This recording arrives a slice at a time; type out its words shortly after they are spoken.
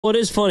Well, it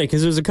is funny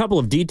because there's a couple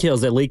of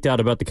details that leaked out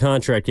about the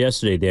contract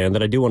yesterday, Dan,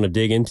 that I do want to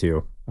dig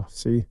into. Oh,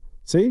 see?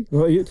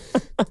 Well,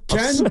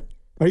 Ken,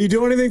 are you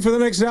doing anything for the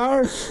next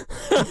hour?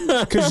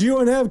 Because you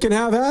and Ev can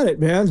have at it,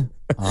 man.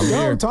 I'm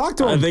here. Talk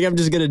to him. I think I'm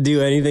just going to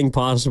do anything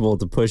possible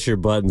to push your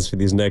buttons for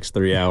these next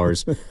 3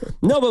 hours.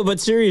 No, but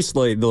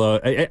seriously, though,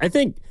 I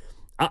think,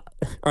 all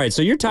right,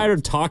 so you're tired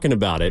of talking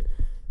about it.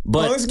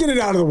 But let's get it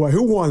out of the way.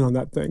 Who won on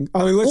that thing?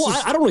 I mean,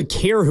 I don't really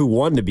care who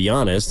won, to be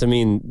honest. I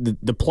mean,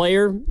 the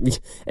player,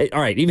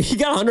 all right, he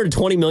got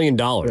 $120 million.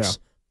 Yeah.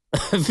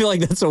 I feel like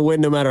that's a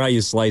win no matter how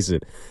you slice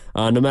it,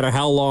 no matter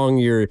how long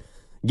you're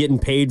getting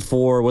paid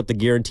for, what the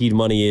guaranteed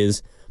money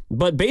is.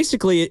 But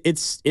basically, it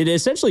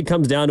essentially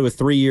comes down to a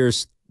 3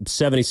 years,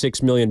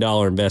 $76 million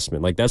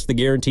investment. Like, that's the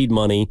guaranteed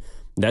money.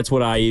 That's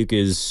what Aiyuk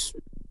is.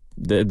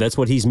 That's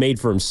what he's made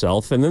for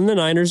himself. And then the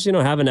Niners,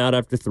 have an out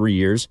after 3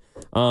 years.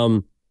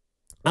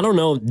 I don't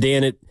know,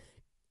 Dan.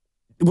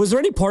 Was there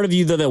any part of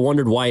you, though, that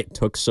wondered why it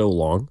took so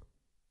long?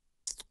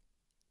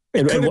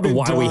 And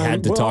why we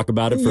had to talk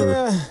about it for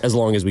as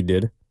long as we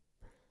did?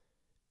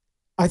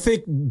 I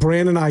think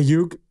Brandon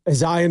Aiyuk,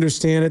 as I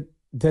understand it,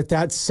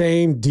 that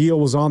same deal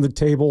was on the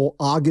table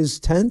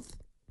August 10th?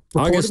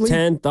 Reportedly? August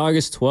 10th,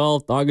 August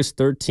 12th, August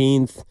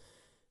 13th.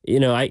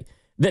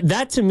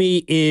 That to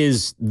me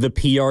is the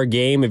PR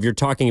game. If you're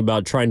talking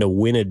about trying to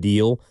win a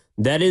deal,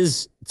 that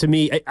is, to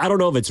me, I don't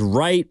know if it's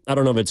right. I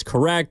don't know if it's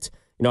correct.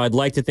 I'd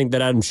like to think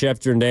that Adam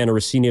Schefter and Dan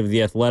Rossini of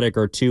The Athletic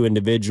are two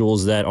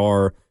individuals that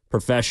are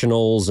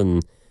professionals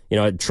and,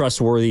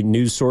 trustworthy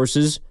news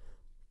sources.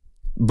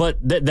 But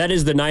that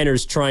is the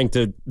Niners trying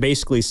to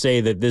basically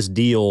say that this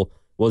deal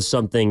was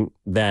something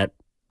that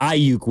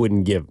Aiyuk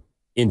wouldn't give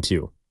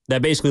into.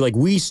 That basically, like,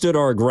 we stood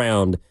our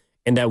ground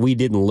and that we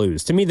didn't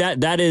lose. To me,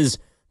 that is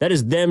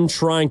them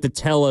trying to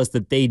tell us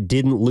that they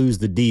didn't lose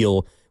the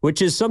deal,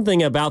 which is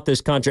something about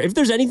this contract. If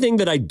there's anything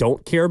that I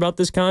don't care about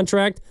this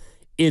contract,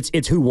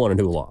 it's who won and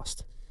who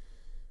lost.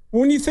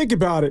 When you think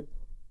about it,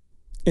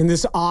 in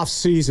this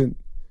offseason,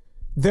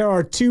 there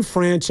are two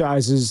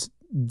franchises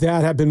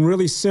that have been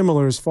really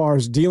similar as far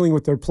as dealing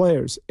with their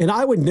players. And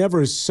I would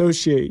never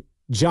associate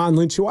John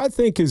Lynch, who I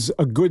think is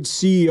a good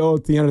CEO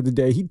at the end of the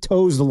day. He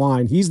toes the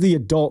line. He's the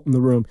adult in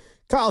the room.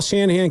 Kyle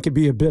Shanahan could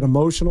be a bit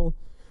emotional.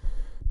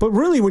 But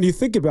really, when you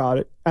think about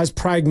it, as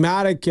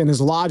pragmatic and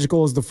as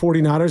logical as the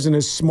 49ers and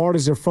as smart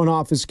as their front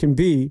office can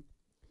be,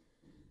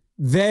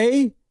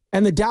 they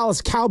and the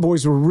Dallas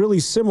Cowboys were really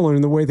similar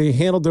in the way they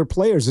handled their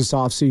players this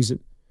offseason.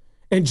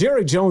 And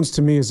Jerry Jones,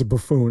 to me, is a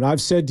buffoon.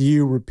 I've said to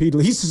you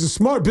repeatedly, he's a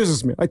smart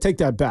businessman. I take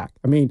that back.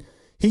 I mean,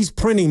 he's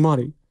printing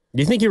money.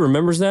 Do you think he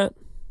remembers that?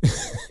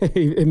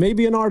 It may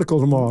be an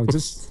article tomorrow.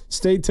 Just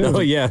stay tuned. Oh,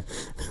 yeah.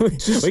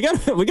 we got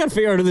to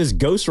figure out who this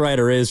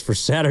ghostwriter is for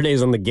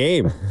Saturdays on the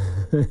game.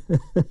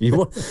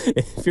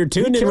 If you're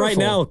tuned in right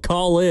now,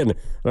 call in. I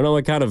don't know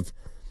what kind of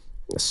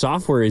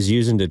software he's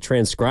using to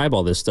transcribe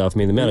all this stuff. I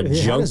mean, the amount of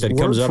junk that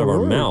comes out of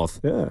our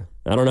mouth. Yeah.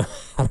 I don't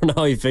know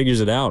how he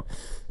figures it out.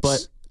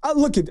 But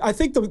I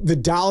think the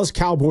Dallas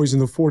Cowboys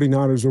and the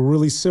 49ers are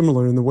really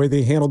similar in the way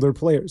they handled their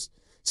players.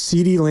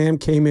 CeeDee Lamb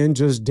came in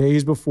just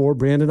days before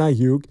Brandon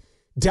Aiyuk.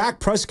 Dak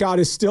Prescott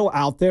is still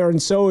out there,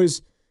 and so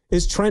is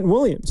Trent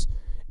Williams.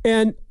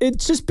 And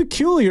it's just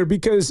peculiar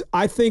because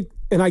I think,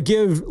 and I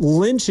give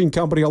Lynch and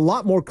company a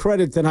lot more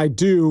credit than I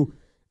do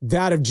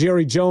that of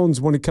Jerry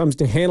Jones when it comes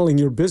to handling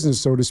your business,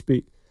 so to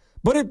speak.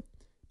 But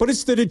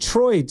it's the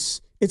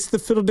Detroits, it's the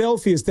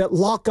Philadelphias that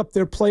lock up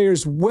their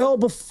players well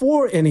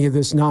before any of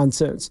this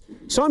nonsense.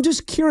 So I'm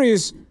just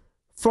curious,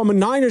 from a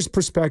Niners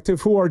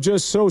perspective, who are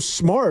just so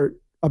smart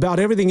about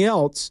everything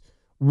else,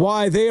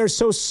 why they are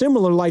so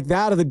similar like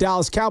that of the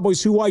Dallas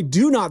Cowboys, who I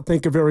do not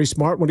think are very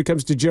smart when it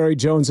comes to Jerry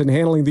Jones and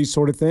handling these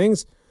sort of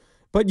things.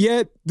 But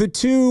yet the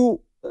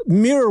two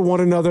mirror one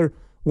another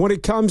when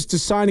it comes to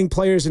signing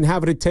players and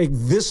having it take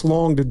this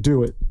long to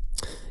do it.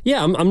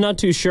 Yeah, I'm not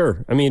too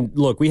sure. I mean,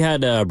 look, we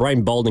had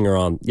Brian Baldinger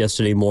on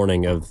yesterday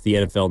morning of the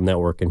NFL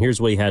Network, and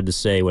here's what he had to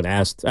say when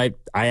asked. I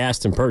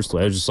asked him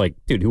personally. I was just like,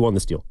 dude, who won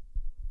this deal?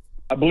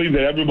 I believe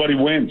that everybody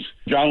wins.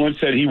 John Lynch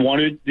said he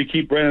wanted to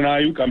keep Brandon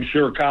Aiyuk. I'm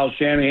sure Kyle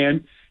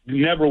Shanahan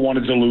never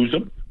wanted to lose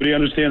him, but he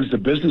understands the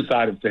business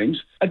side of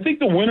things. I think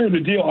the winner of the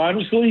deal,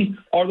 honestly,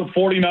 are the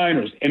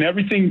 49ers and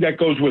everything that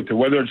goes with it,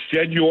 whether it's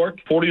Jed York,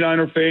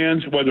 49er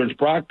fans, whether it's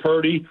Brock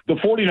Purdy. The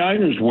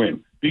 49ers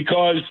win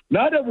because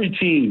not every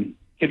team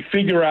can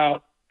figure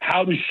out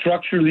how to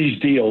structure these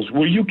deals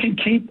where you can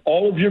keep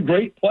all of your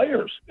great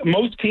players.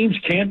 Most teams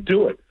can't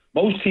do it.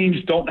 Most teams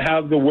don't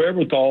have the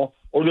wherewithal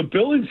or the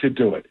ability to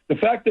do it. The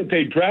fact that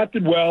they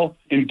drafted well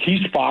in key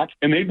spots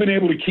and they've been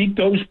able to keep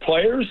those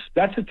players,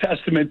 that's a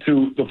testament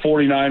to the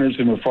 49ers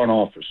and the front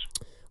office.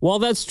 Well,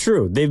 that's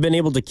true. They've been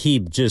able to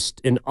keep just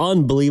an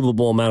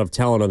unbelievable amount of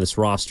talent on this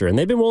roster, and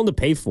they've been willing to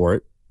pay for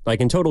it. Like,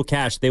 in total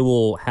cash, they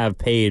will have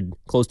paid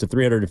close to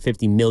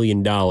 $350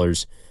 million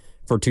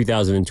for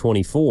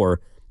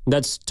 2024.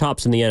 That's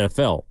tops in the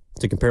NFL.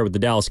 To compare with the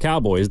Dallas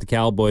Cowboys, the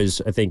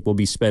Cowboys, I think, will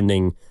be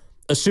spending,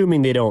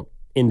 assuming they don't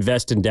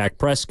invest in Dak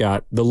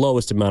Prescott, the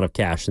lowest amount of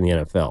cash in the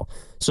NFL.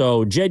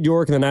 So Jed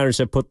York and the Niners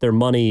have put their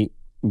money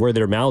where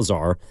their mouths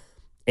are.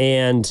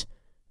 And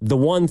the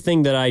one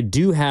thing that I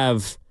do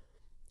have,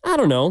 I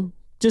don't know,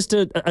 just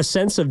a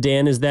sense of,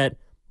 Dan, is that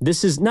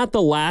this is not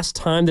the last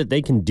time that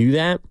they can do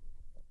that,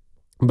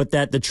 but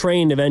that the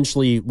train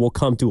eventually will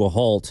come to a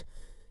halt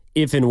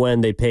if and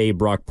when they pay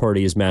Brock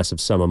Purdy his massive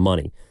sum of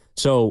money.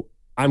 So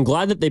I'm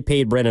glad that they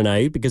paid Brandon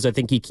Aiyuk because I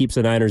think he keeps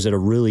the Niners at a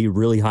really,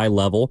 really high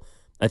level.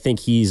 I think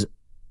he's,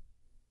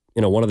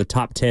 one of the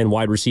top 10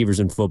 wide receivers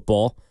in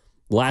football.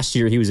 Last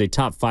year, he was a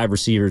top 5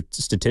 receiver,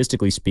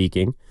 statistically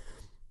speaking.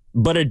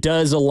 But it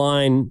does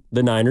align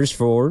the Niners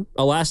for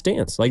a last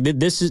dance. Like,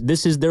 this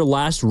is their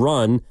last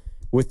run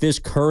with this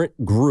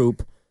current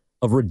group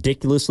of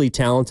ridiculously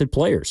talented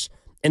players.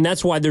 And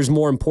that's why there's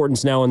more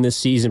importance now in this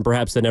season,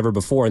 perhaps, than ever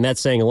before. And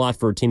that's saying a lot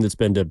for a team that's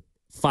been to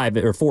 4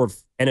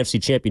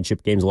 NFC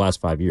championship games the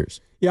last 5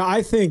 years. Yeah,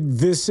 I think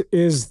this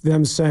is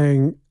them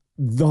saying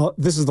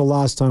this is the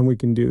last time we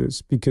can do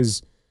this,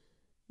 because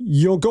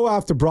you'll go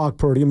after Brock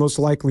Purdy, and most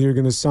likely you're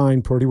going to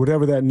sign Purdy,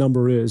 whatever that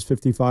number is,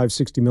 $55,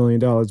 $60 million,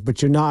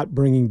 but you're not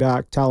bringing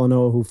back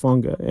Talanoa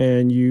Hufanga,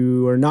 and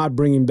you are not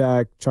bringing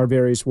back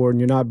Charvarius Ward,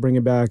 and you're not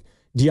bringing back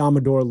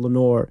Diamador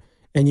Lenore,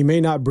 and you may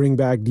not bring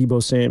back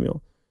Deebo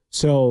Samuel.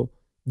 So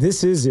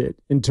this is it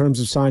in terms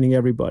of signing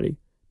everybody,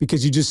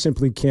 because you just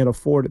simply can't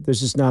afford it.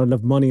 There's just not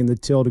enough money in the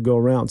till to go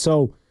around.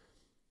 So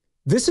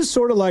this is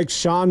sort of like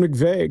Sean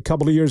McVay a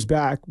couple of years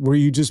back, where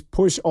you just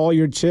push all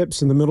your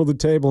chips in the middle of the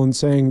table and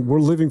saying, we're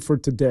living for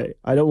today.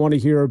 I don't want to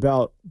hear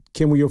about,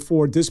 can we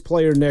afford this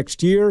player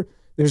next year?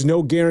 There's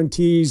no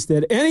guarantees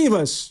that any of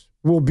us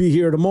will be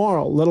here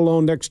tomorrow, let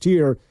alone next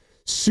year.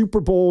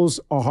 Super Bowls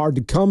are hard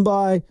to come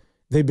by.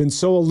 They've been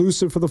so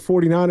elusive for the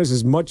 49ers.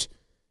 As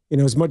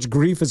much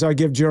grief as I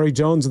give Jerry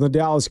Jones and the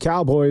Dallas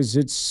Cowboys,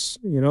 it's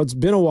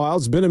been a while.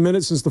 It's been a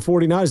minute since the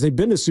 49ers. They've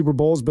been to Super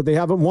Bowls, but they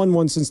haven't won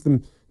one since the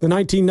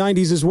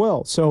 1990s as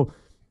well. So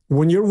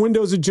when your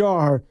window's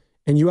ajar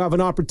and you have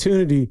an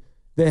opportunity,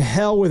 the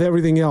hell with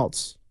everything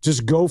else.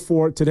 Just go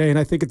for it today. And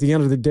I think at the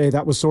end of the day,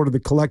 that was sort of the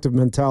collective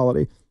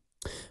mentality.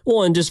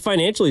 Well, and just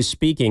financially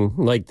speaking,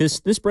 like this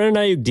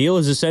Brandon Aiyuk deal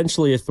is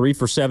essentially a 3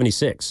 for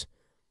 $76.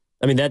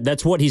 I mean,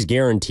 that's what he's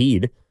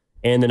guaranteed.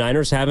 And the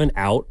Niners have an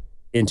out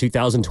in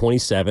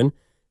 2027,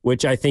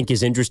 which I think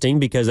is interesting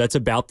because that's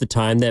about the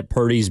time that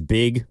Purdy's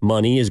big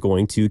money is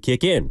going to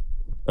kick in.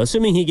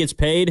 Assuming he gets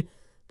paid,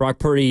 Brock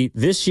Purdy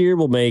this year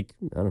will make,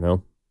 I don't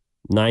know,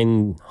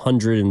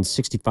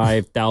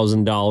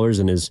 $965,000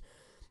 in his,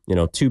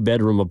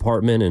 2-bedroom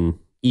apartment in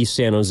East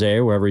San Jose,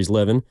 or wherever he's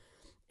living.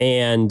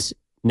 And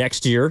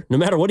next year, no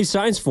matter what he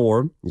signs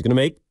for, he's going to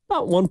make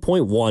about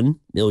 $1.1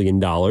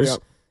 million. Yep.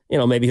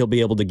 Maybe he'll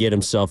be able to get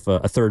himself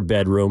a third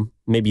bedroom,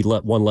 maybe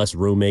let one less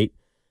roommate.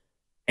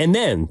 And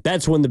then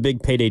that's when the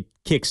big payday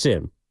kicks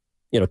in.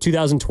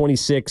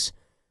 2026,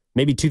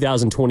 maybe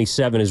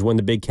 2027 is when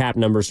the big cap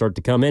numbers start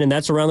to come in. And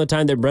that's around the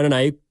time that Brandon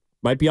Aiyuk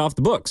might be off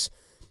the books.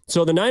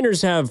 So the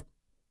Niners have,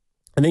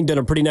 I think, done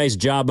a pretty nice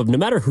job of, no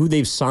matter who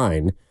they've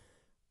signed,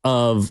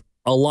 of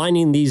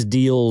aligning these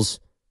deals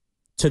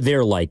to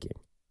their liking.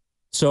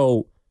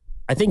 So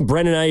I think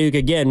Brandon Aiyuk,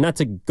 again, not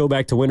to go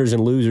back to winners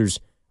and losers,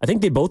 I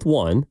think they both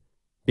won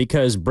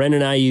because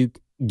Brandon Aiyuk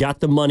got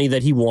the money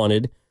that he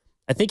wanted.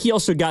 I think he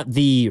also got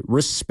the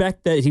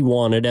respect that he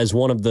wanted as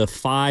one of the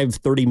 5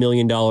 $30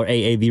 million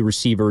AAV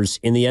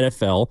receivers in the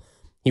NFL.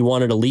 He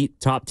wanted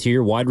elite,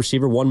 top-tier wide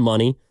receiver, one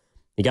money.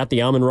 He got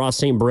the Amon-Ra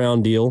St.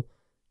 Brown deal.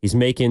 He's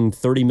making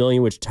 $30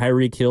 million, which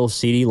Tyreek Hill,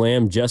 CeeDee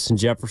Lamb, Justin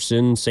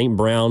Jefferson, St.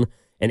 Brown,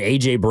 and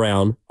A.J.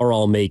 Brown are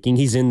all making.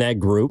 He's in that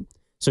group,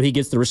 so he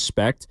gets the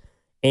respect.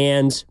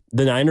 And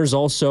the Niners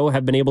also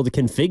have been able to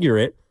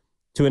configure it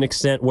to an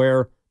extent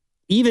where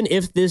even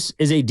if this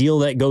is a deal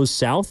that goes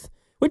south,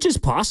 which is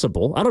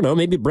possible. I don't know.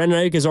 Maybe Brandon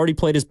Aiyuk has already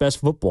played his best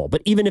football.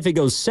 But even if it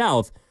goes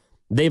south,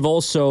 they've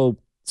also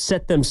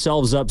set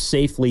themselves up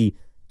safely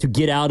to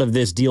get out of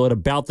this deal at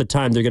about the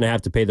time they're going to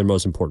have to pay their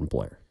most important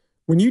player.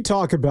 When you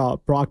talk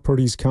about Brock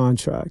Purdy's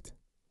contract,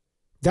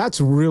 that's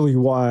really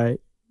why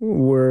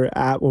we're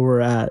at where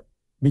we're at,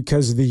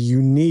 because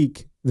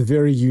the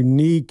very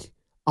unique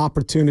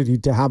opportunity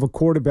to have a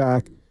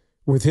quarterback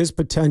with his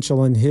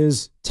potential and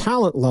his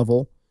talent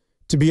level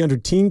to be under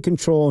team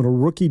control on a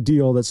rookie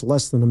deal that's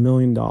less than $1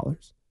 million.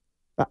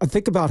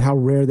 Think about how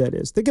rare that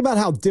is. Think about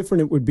how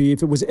different it would be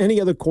if it was any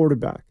other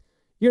quarterback.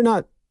 You're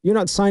not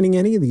signing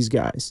any of these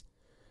guys.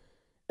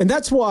 And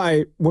that's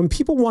why when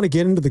people want to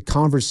get into the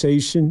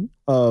conversation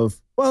of,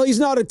 well, he's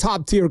not a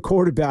top-tier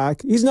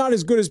quarterback. He's not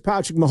as good as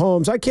Patrick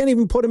Mahomes. I can't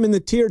even put him in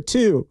the tier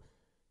 2.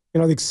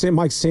 I think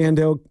Mike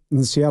Sando in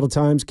the Seattle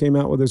Times came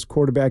out with his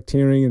quarterback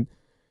tiering,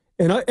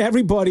 and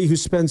everybody who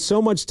spends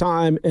so much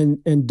time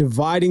and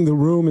dividing the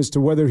room as to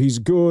whether he's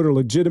good or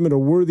legitimate or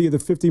worthy of the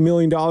 $50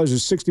 million or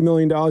 $60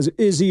 million,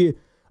 is he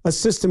a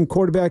system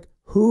quarterback?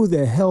 Who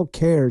the hell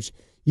cares?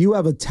 You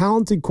have a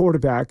talented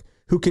quarterback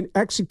who can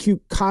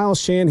execute Kyle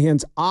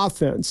Shanahan's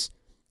offense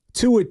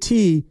to a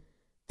T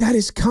that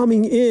is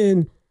coming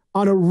in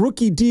on a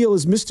rookie deal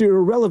as Mr.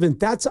 Irrelevant.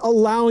 That's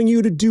allowing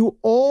you to do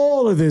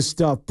all of this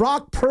stuff.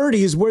 Brock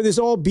Purdy is where this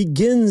all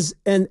begins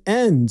and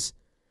ends.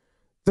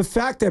 the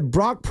fact that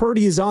Brock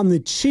Purdy is on the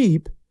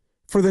cheap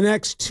for the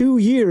next 2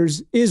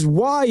 years is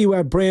why you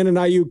have Brandon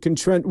Aiyuk and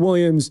Trent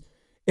Williams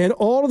and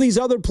all of these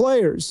other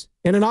players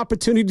and an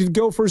opportunity to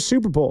go for a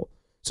Super Bowl.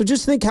 So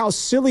just think how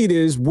silly it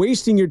is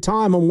wasting your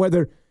time on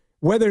whether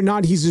or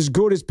not he's as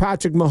good as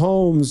Patrick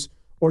Mahomes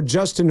or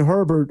Justin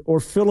Herbert or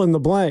fill in the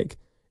blank.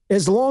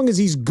 As long as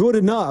he's good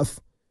enough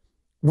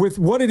with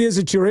what it is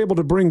that you're able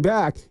to bring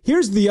back.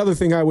 Here's the other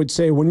thing I would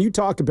say when you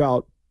talk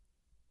about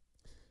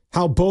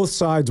how both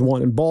sides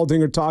won, and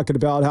Baldinger talking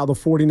about how the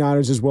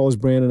 49ers as well as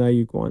Brandon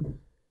Aiyuk won.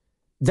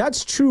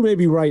 That's true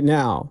maybe right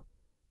now,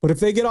 but if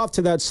they get off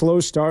to that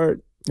slow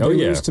start, they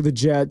lose to the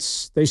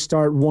Jets, they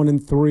start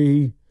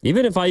 1-3.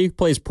 Even if Aiyuk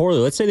plays poorly,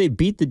 let's say they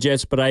beat the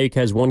Jets, but Aiyuk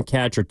has 1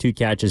 catch or 2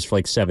 catches for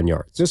like 7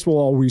 yards. This will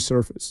all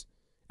resurface.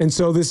 And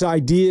so this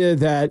idea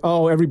that,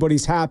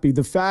 everybody's happy,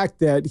 the fact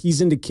that he's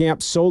into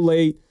camp so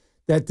late,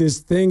 that this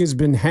thing has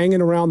been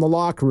hanging around the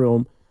locker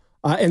room,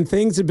 and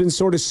things have been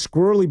sort of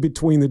squirrely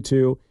between the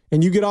two,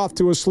 and you get off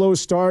to a slow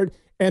start,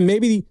 and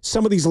maybe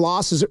some of these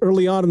losses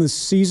early on in the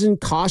season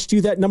cost you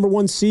that number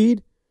 1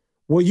 seed,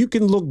 well, you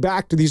can look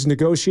back to these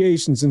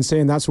negotiations and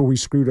saying that's where we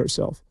screwed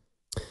ourselves.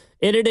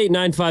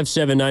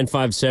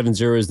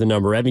 888-957-9570 is the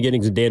number. Evan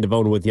Giddings and Dan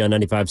Devone with you on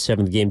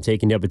 95.7 The Game,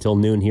 taking you up until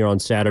noon here on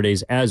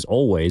Saturdays, as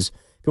always.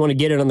 If you want to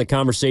get in on the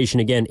conversation,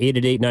 again,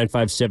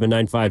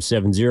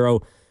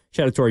 888-957-9570.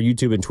 Shout out to our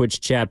YouTube and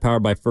Twitch chat,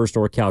 powered by First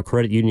NorCal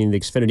Credit Union, the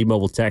Xfinity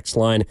Mobile text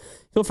line.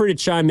 Feel free to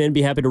chime in.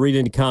 Be happy to read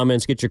any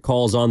comments, get your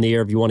calls on the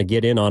air if you want to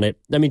get in on it.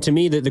 I mean, to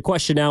me, the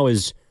question now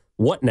is,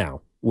 what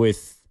now?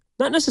 With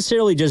not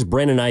necessarily just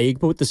Brandon Aiyuk,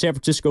 but with the San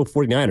Francisco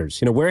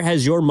 49ers. You know, where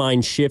has your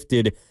mind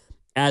shifted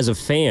as a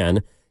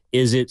fan?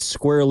 Is it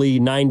squarely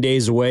 9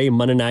 days away,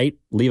 Monday night,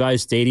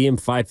 Levi's Stadium,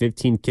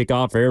 5:15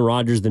 kickoff, Aaron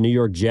Rodgers, the New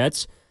York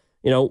Jets?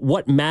 You know,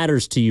 what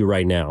matters to you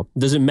right now?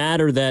 Does it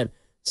matter that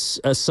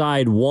a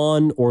side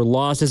won or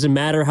lost? Does it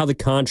matter how the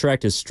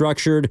contract is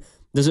structured?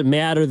 Does it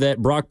matter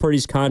that Brock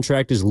Purdy's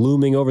contract is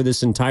looming over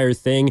this entire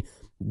thing?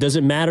 Does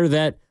it matter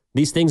that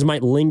these things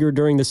might linger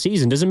during the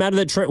season? Does it matter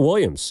that Trent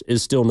Williams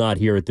is still not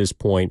here at this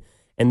point,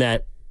 and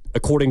that,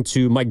 according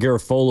to Mike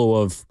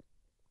Garafolo of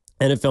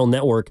NFL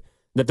Network,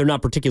 that they're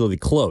not particularly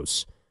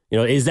close? You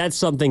know, is that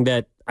something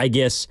that I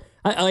guess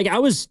I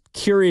was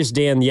curious,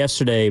 Dan,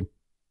 yesterday.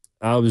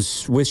 I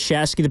was with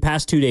Shasky the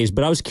past 2 days,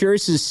 but I was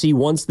curious to see,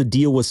 once the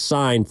deal was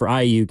signed for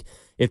Aiyuk,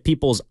 if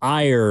people's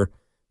ire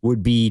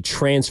would be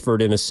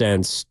transferred, in a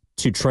sense,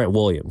 to Trent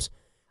Williams.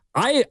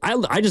 I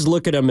just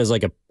look at him as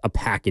like a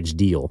package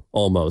deal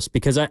almost,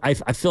 because I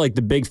feel like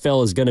the big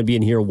fella is going to be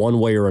in here one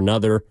way or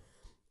another,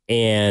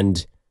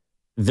 and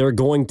they're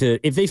going to,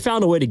 if they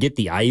found a way to get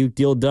the Aiyuk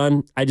deal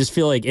done, I just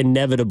feel like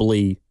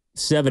inevitably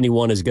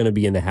 71 is going to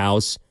be in the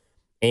house.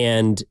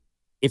 And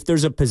if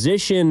there's a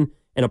position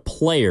and a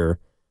player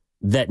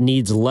that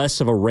needs less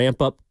of a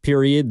ramp-up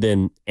period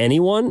than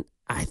anyone,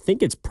 I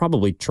think it's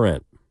probably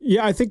Trent.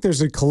 Yeah, I think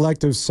there's a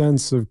collective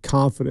sense of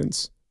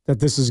confidence that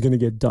this is going to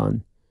get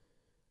done.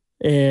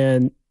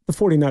 And the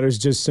 49ers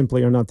just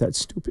simply are not that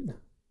stupid.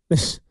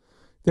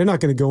 They're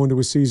not going to go into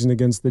a season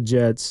against the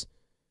Jets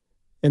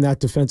and that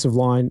defensive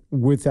line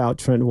without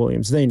Trent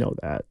Williams. They know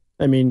that.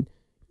 I mean,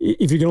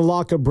 if you're going to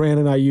lock up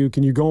Brandon Aiyuk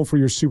and you're going for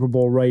your Super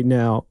Bowl right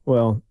now,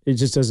 well, it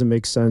just doesn't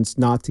make sense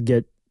not to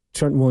get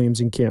Trent Williams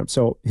in camp.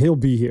 So he'll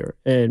be here.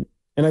 And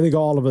I think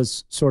all of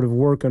us sort of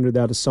work under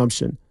that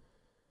assumption.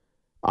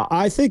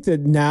 I think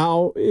that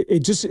now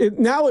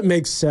it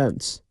makes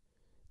sense.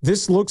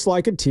 This looks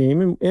like a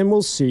team, and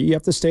we'll see. You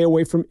have to stay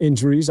away from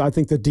injuries. I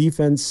think the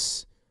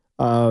defense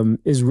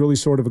is really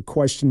sort of a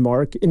question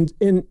mark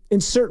in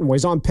certain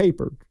ways. On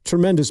paper,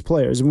 tremendous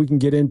players, and we can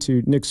get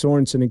into Nick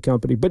Sorensen and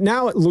company. But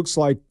now it looks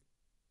like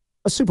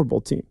a Super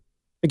Bowl team.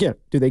 Again,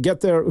 do they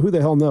get there? Who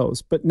the hell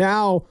knows? But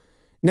now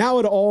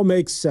it all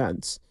makes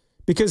sense,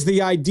 because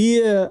the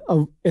idea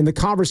of, and the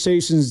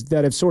conversations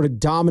that have sort of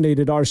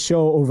dominated our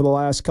show over the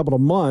last couple of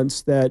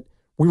months, that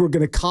we were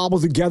going to cobble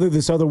together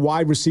this other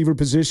wide receiver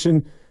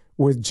position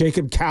with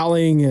Jacob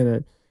Cowling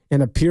and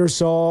a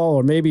Pearsall,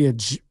 or maybe a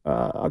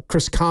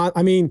Chris Con.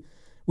 I mean,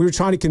 we were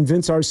trying to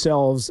convince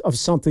ourselves of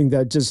something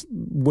that just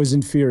was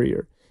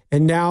inferior.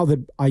 And now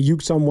that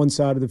Aiyuk's on one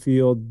side of the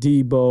field,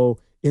 Debo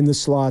in the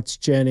slots,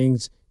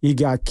 Jennings, you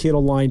got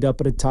Kittle lined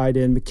up at a tight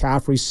end,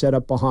 McCaffrey set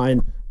up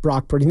behind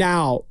Brock Purdy.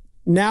 Now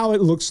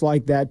it looks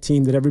like that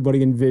team that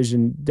everybody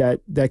envisioned that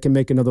can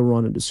make another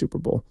run into Super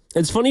Bowl.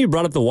 It's funny you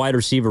brought up the wide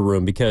receiver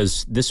room,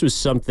 because this was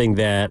something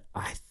that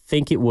I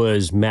think it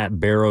was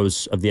Matt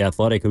Barrows of The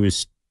Athletic who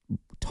was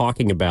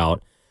talking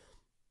about.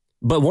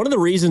 But one of the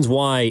reasons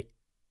why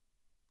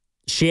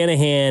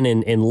Shanahan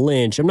and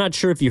Lynch, I'm not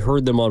sure if you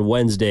heard them on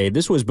Wednesday,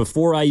 this was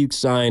before Aiyuk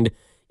signed.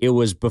 It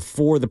was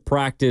before the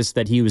practice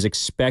that he was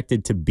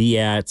expected to be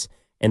at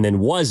and then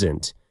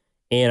wasn't.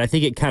 And I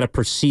think it kind of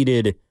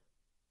preceded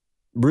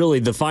really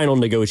the final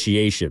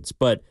negotiations.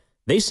 But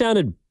they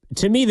sounded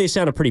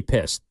pretty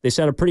pissed. They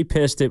sounded pretty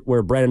pissed at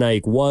where Brandon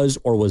Aiyuk was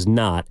or was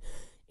not.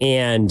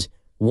 And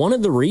one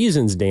of the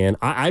reasons, Dan,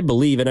 I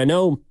believe, and I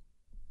know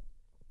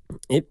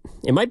it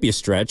might be a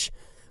stretch,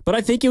 but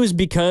I think it was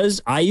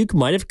because Aiyuk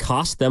might have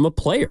cost them a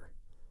player.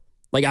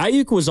 Like,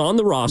 Aiyuk was on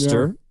the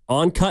roster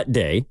on cut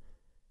day,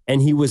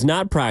 and he was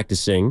not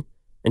practicing,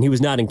 and he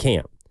was not in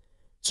camp.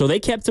 So they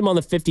kept him on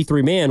the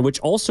 53-man, which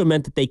also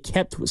meant that they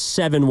kept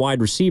 7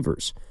 wide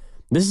receivers.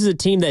 This is a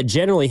team that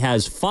generally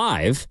has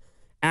 5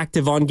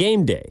 active on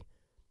game day.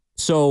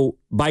 So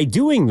by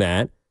doing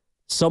that,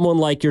 someone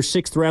like your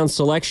 6th-round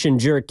selection,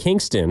 Jarrett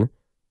Kingston,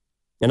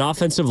 an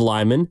offensive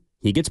lineman,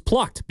 he gets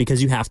plucked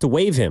because you have to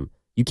waive him.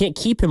 You can't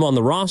keep him on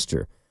the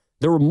roster.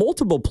 There were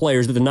multiple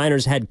players that the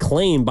Niners had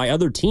claimed by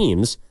other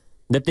teams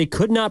that they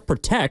could not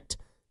protect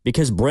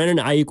because Brandon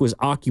Aiyuk was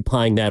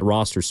occupying that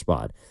roster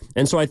spot.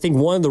 And so I think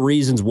one of the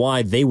reasons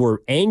why they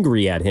were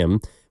angry at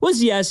him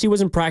was, yes, he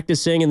wasn't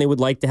practicing and they would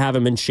like to have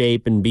him in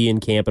shape and be in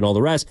camp and all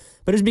the rest,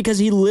 but it's because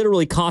he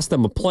literally cost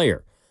them a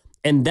player.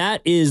 And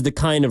that is the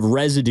kind of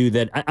residue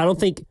that I don't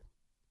think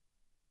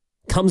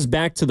comes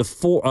back to the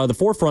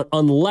forefront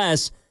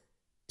unless,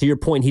 to your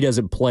point, he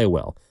doesn't play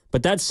well.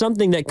 But that's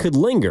something that could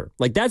linger.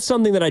 Like, that's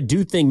something that I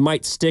do think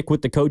might stick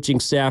with the coaching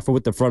staff or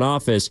with the front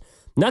office.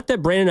 Not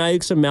that Brandon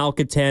Aiyuk's a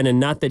malcontent and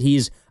not that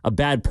he's a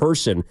bad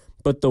person,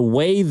 but the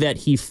way that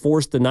he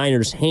forced the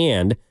Niners'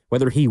 hand,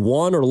 whether he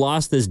won or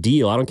lost this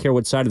deal, I don't care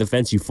what side of the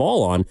fence you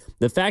fall on,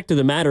 the fact of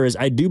the matter is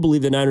I do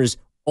believe the Niners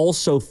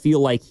also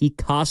feel like he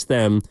cost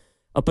them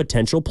a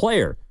potential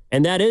player.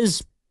 And that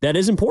is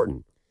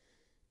important.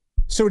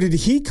 So did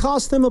he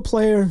cost them a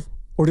player,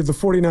 or did the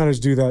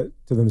 49ers do that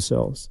to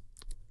themselves?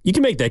 You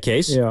can make that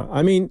case. Yeah,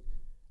 I mean,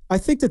 I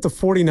think that the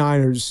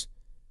 49ers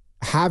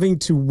having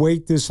to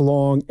wait this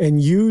long and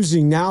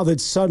using, now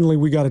that suddenly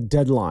we got a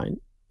deadline,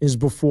 is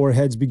before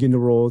heads begin to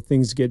roll,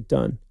 things get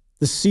done.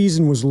 The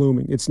season was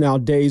looming. It's now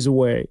days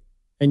away,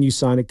 and you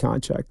sign a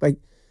contract. Like,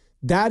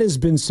 that has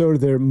been sort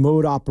of their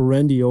mode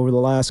operandi over the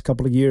last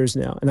couple of years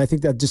now, and I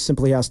think that just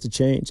simply has to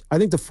change. I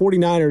think the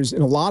 49ers,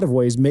 in a lot of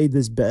ways, made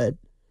this bed.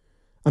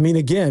 I mean,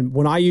 again,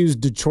 when I use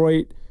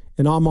Detroit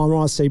and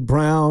Amon-Ra St.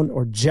 Brown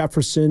or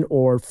Jefferson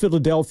or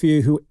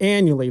Philadelphia, who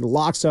annually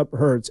locks up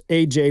Hurts,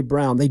 A.J.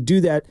 Brown, they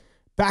do that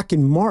back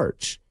in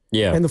March.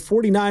 Yeah. And the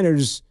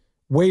 49ers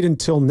wait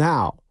until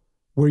now,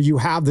 where you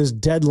have this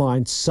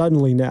deadline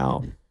suddenly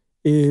now,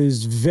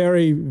 is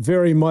very,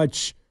 very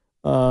much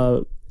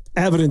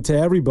evident to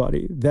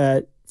everybody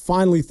that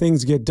finally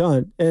things get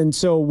done. And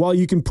so while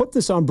you can put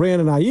this on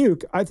Brandon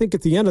Aiyuk, I think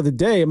at the end of the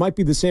day, it might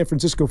be the San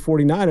Francisco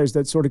 49ers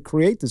that sort of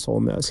create this whole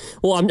mess.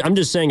 Well, I'm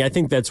just saying, I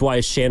think that's why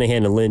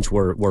Shanahan and Lynch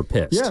were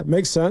pissed. Yeah,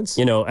 makes sense.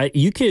 You know,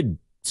 you could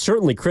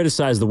certainly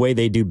criticize the way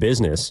they do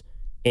business.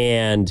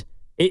 And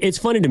it's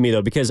funny to me,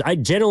 though, because I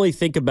generally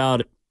think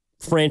about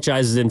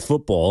franchises in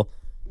football.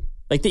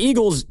 Like, the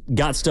Eagles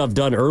got stuff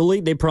done early.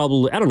 They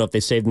probably, I don't know if they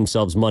saved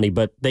themselves money,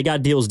 but they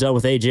got deals done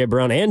with A.J.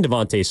 Brown and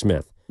Devontae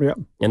Smith. Yeah.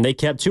 And they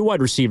kept 2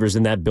 wide receivers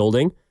in that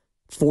building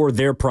for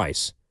their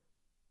price.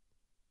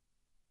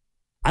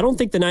 I don't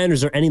think the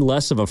Niners are any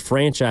less of a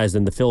franchise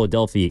than the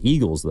Philadelphia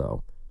Eagles,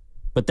 though.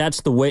 But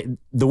that's the way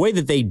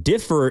that they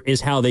differ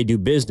is how they do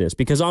business.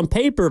 Because on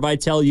paper, if I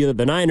tell you that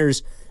the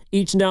Niners,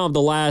 each now of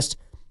the last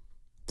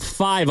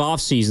 5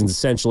 off seasons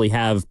essentially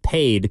have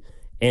paid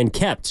and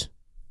kept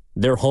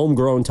their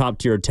homegrown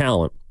top-tier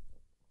talent.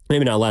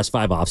 Maybe not last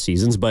 5 off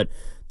seasons, but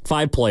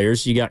 5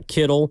 players. You got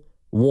Kittle,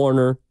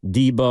 Warner,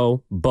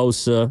 Debo,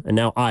 Bosa, and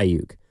now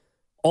Aiyuk.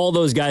 All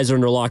those guys are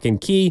under lock and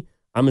key.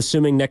 I'm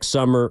assuming next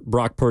summer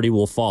Brock Purdy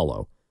will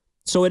follow.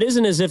 So it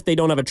isn't as if they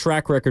don't have a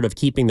track record of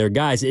keeping their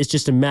guys. It's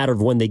just a matter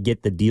of when they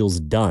get the deals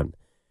done.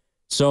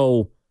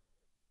 So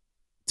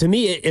to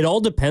me, it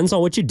all depends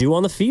on what you do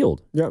on the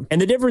field. Yeah.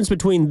 And the difference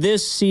between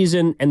this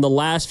season and the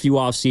last few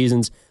off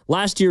seasons,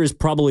 last year is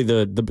probably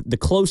the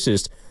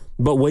closest.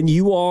 But when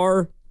you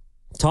are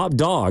top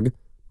dog,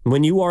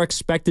 when you are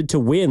expected to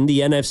win the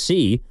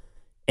NFC,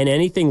 and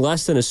anything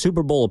less than a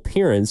Super Bowl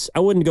appearance,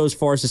 I wouldn't go as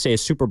far as to say a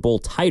Super Bowl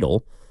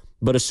title,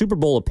 but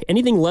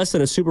anything less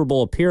than a Super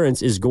Bowl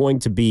appearance is going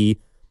to be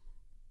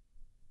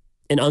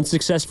an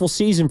unsuccessful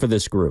season for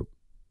this group.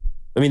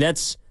 I mean,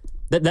 that's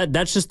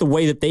just the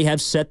way that they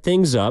have set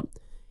things up.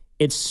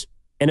 It's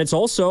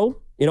also,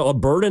 a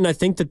burden. I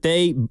think that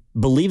they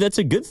believe that's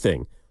a good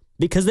thing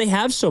because they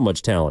have so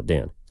much talent,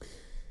 Dan.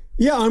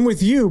 Yeah, I'm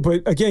with you.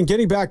 But again,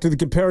 getting back to the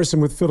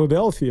comparison with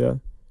Philadelphia,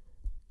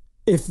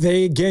 if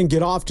they, again,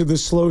 get off to the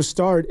slow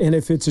start, and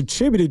if it's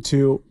attributed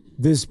to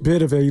this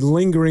bit of a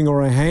lingering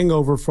or a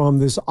hangover from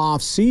this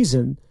off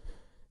season,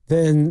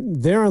 then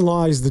therein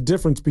lies the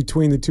difference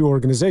between the two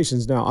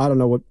organizations. Now, I don't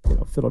know what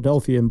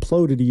Philadelphia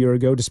imploded a year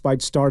ago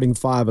despite starting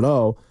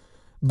 5-0,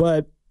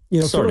 but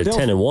started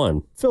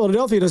 10-1.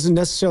 Philadelphia doesn't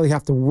necessarily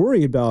have to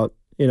worry about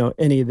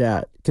any of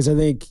that because I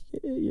think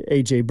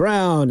A.J.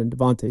 Brown and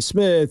Devontae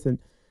Smith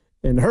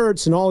and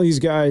Hurts and all these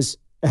guys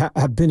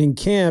have been in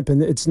camp,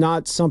 and it's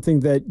not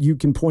something that you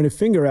can point a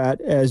finger at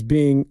as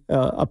being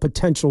a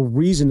potential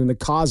reason and a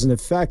cause and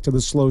effect to the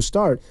slow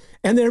start.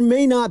 And there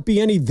may not be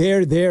any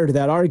there to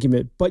that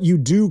argument, but you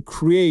do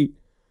create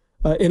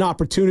an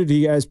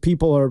opportunity, as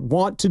people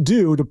want to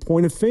do, to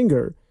point a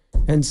finger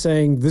and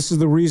saying, this is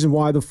the reason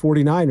why the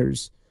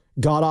 49ers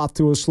got off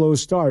to a slow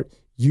start.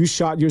 you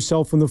shot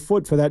yourself in the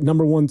foot for that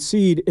number 1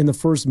 seed in the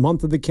first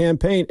month of the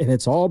campaign, and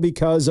it's all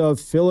because of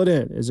fill it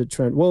in. Is it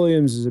Trent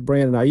Williams? Is it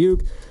Brandon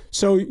Aiyuk?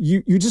 So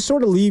you just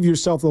sort of leave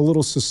yourself a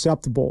little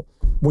susceptible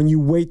when you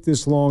wait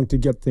this long to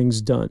get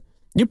things done.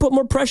 You put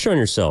more pressure on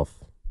yourself.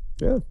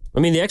 Yeah. I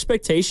mean, the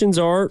expectations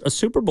are a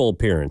Super Bowl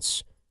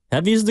appearance.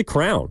 Heavy as the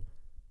crown.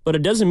 But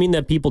it doesn't mean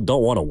that people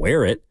don't want to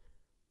wear it.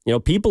 You know,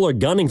 people are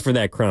gunning for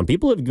that crown.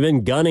 People have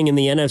been gunning in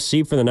the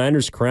NFC for the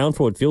Niners crown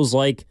for what feels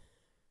like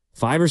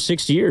 5 or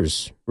 6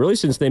 years, really,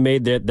 since they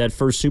made that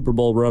first Super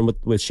Bowl run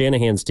with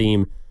Shanahan's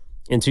team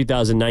in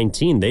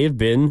 2019. They have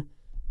been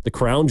the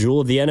crown jewel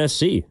of the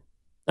NFC.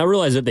 I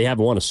realize that they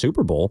haven't won a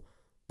Super Bowl,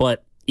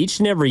 but each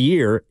and every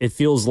year, it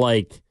feels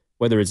like,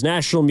 whether it's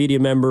national media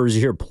members,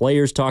 you hear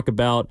players talk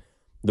about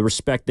the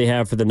respect they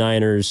have for the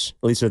Niners,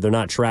 at least if they're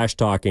not trash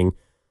talking.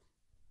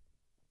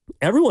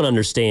 Everyone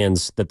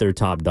understands that they're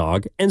top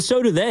dog, and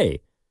so do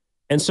they.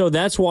 And so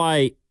that's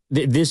why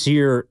this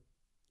year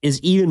is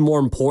even more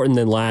important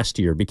than last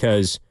year,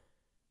 because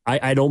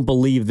I don't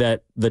believe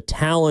that the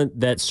talent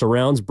that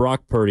surrounds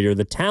Brock Purdy, or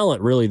the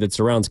talent really that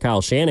surrounds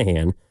Kyle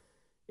Shanahan,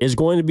 is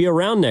going to be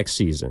around next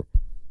season.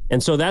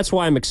 And so that's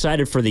why I'm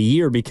excited for the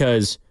year,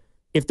 because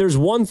if there's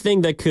one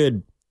thing that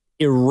could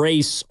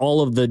erase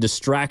all of the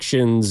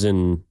distractions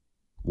and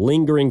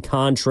lingering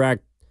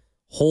contract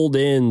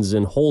hold-ins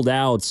and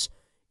holdouts,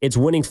 it's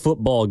winning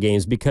football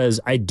games. Because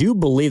I do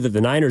believe that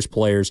the Niners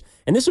players,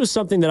 and this was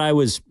something that I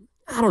was,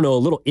 a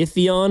little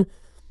iffy on.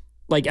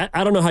 Like,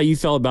 I don't know how you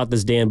felt about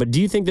this, Dan, but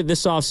do you think that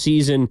this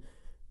offseason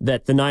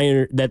that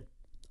that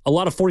a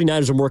lot of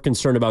 49ers are more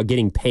concerned about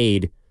getting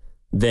paid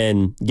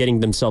than getting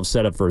themselves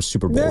set up for a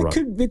Super Bowl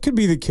run? It could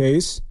be the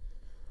case.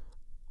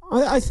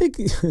 I think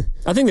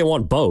they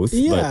want both.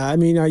 Yeah,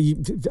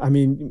 but. I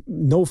mean,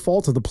 no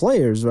fault of the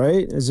players,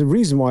 right? There's a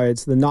reason why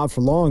it's the not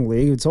for long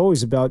league. It's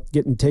always about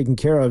getting taken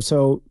care of.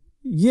 So,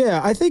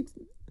 yeah, I think,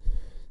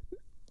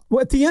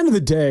 well, at the end of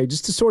the day,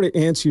 just to sort of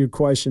answer your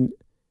question,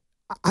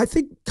 I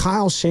think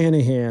Kyle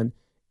Shanahan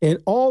and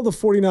all the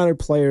 49er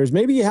players,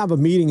 maybe you have a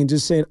meeting and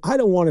just saying, I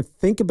don't want to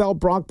think about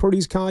Brock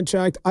Purdy's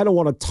contract. I don't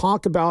want to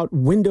talk about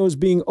windows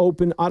being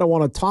open. I don't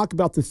want to talk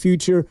about the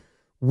future.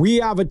 We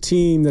have a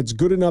team that's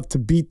good enough to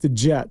beat the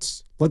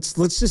Jets. Let's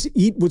just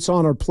eat what's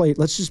on our plate.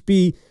 Let's just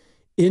be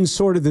in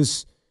sort of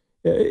this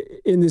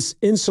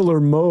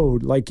insular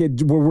mode,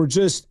 where we're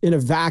just in a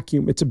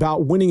vacuum. It's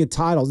about winning a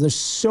title. There's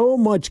so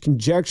much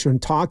conjecture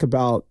and talk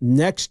about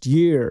next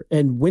year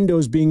and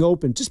windows being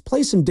open. Just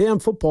play some damn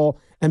football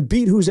and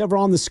beat who's ever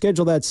on the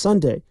schedule that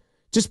Sunday.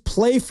 Just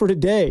play for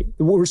today.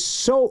 We're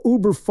so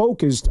uber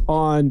focused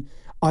on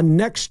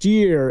next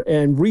year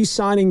and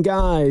re-signing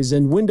guys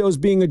and windows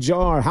being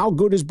ajar. How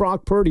good is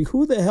Brock Purdy?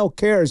 Who the hell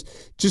cares?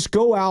 Just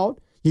go out.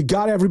 You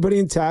got everybody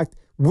intact.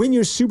 Win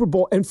your Super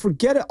Bowl and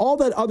forget it. All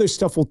that other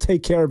stuff will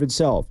take care of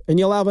itself. And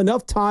you'll have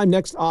enough time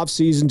next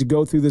offseason to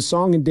go through the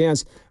song and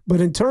dance.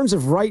 But in terms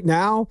of right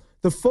now,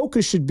 the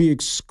focus should be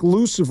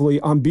exclusively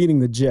on beating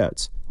the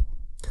Jets.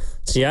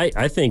 See,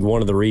 I think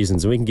one of the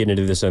reasons, and we can get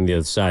into this on the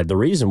other side, the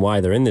reason why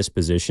they're in this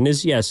position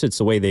is, yes, it's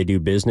the way they do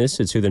business.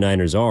 It's who the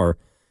Niners are.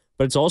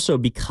 But it's also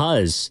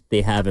because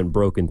they haven't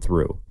broken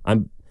through. I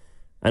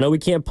know we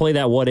can't play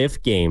that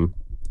what-if game,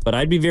 but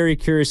I'd be very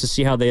curious to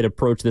see how they'd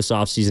approach this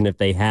offseason if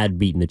they had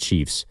beaten the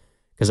Chiefs,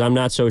 because I'm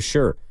not so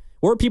sure.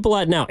 Where are people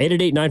at now?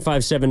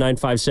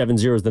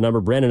 888-957-9570 is the number.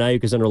 Brandon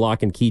Aiyuk is under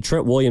lock and key.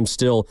 Trent Williams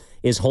still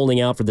is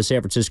holding out for the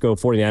San Francisco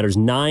 49ers.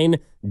 9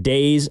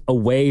 days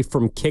away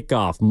from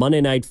kickoff.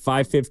 Monday night,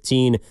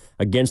 5:15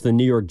 against the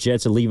New York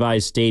Jets at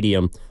Levi's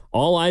Stadium.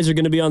 All eyes are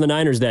going to be on the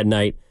Niners that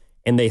night,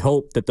 and they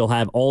hope that they'll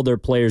have all their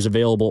players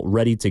available,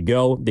 ready to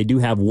go. They do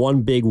have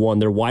one big one.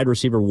 Their wide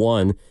receiver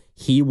one,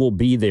 he will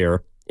be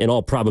there in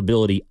all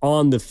probability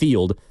on the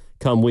field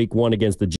come week one against the Jets.